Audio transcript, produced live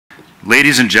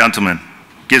Ladies and gentlemen,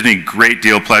 it gives me a great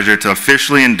deal of pleasure to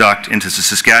officially induct into the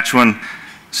Saskatchewan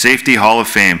Safety Hall of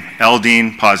Fame,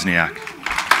 Eldine Pozniak.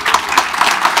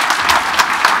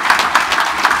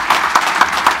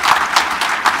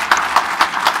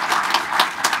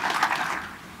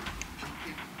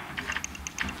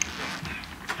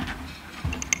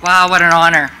 Wow, what an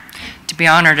honor to be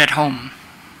honored at home.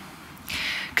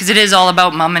 Because it is all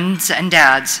about mums and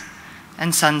dads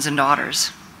and sons and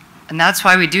daughters. And that's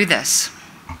why we do this.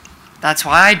 That's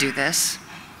why I do this.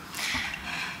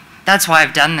 That's why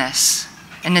I've done this.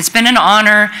 And it's been an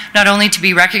honor not only to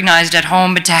be recognized at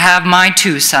home, but to have my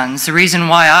two sons, the reason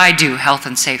why I do health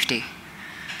and safety,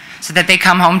 so that they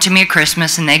come home to me at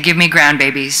Christmas and they give me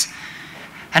grandbabies,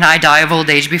 and I die of old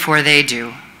age before they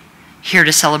do, here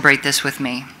to celebrate this with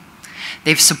me.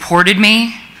 They've supported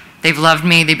me, they've loved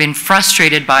me, they've been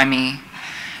frustrated by me,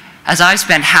 as I've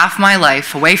spent half my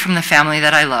life away from the family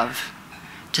that I love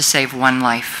to save one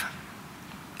life,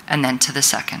 and then to the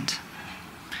second.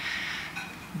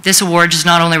 This award does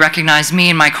not only recognize me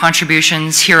and my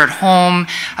contributions here at home,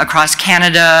 across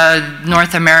Canada,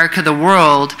 North America, the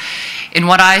world, in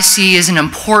what I see as an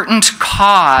important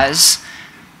cause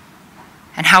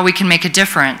and how we can make a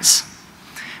difference,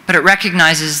 but it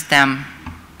recognizes them.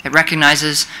 It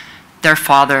recognizes their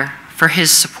father for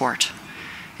his support.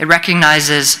 It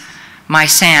recognizes my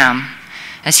Sam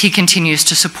as he continues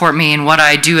to support me in what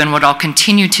I do and what I'll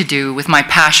continue to do with my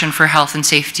passion for health and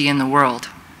safety in the world.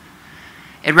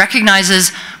 It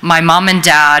recognizes my mom and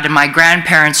dad and my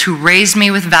grandparents who raised me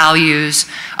with values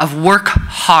of work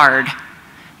hard,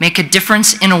 make a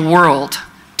difference in a world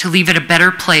to leave it a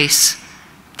better place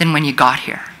than when you got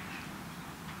here.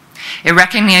 It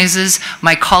recognizes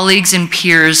my colleagues and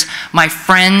peers, my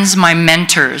friends, my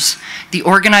mentors, the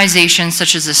organizations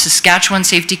such as the Saskatchewan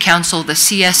Safety Council, the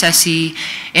CSSE,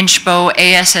 INSHPO,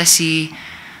 ASSE,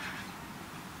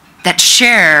 that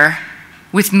share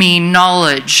with me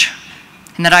knowledge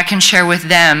and that I can share with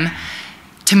them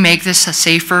to make this a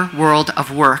safer world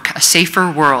of work, a safer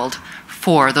world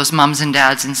for those mums and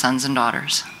dads and sons and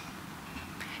daughters.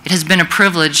 It has been a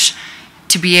privilege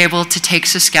to be able to take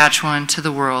Saskatchewan to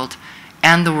the world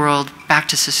and the world back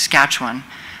to Saskatchewan.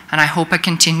 And I hope I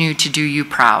continue to do you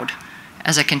proud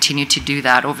as I continue to do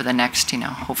that over the next,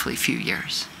 hopefully few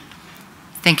years.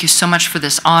 Thank you so much for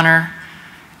this honor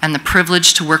and the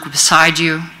privilege to work beside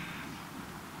you.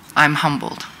 I'm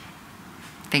humbled.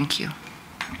 Thank you.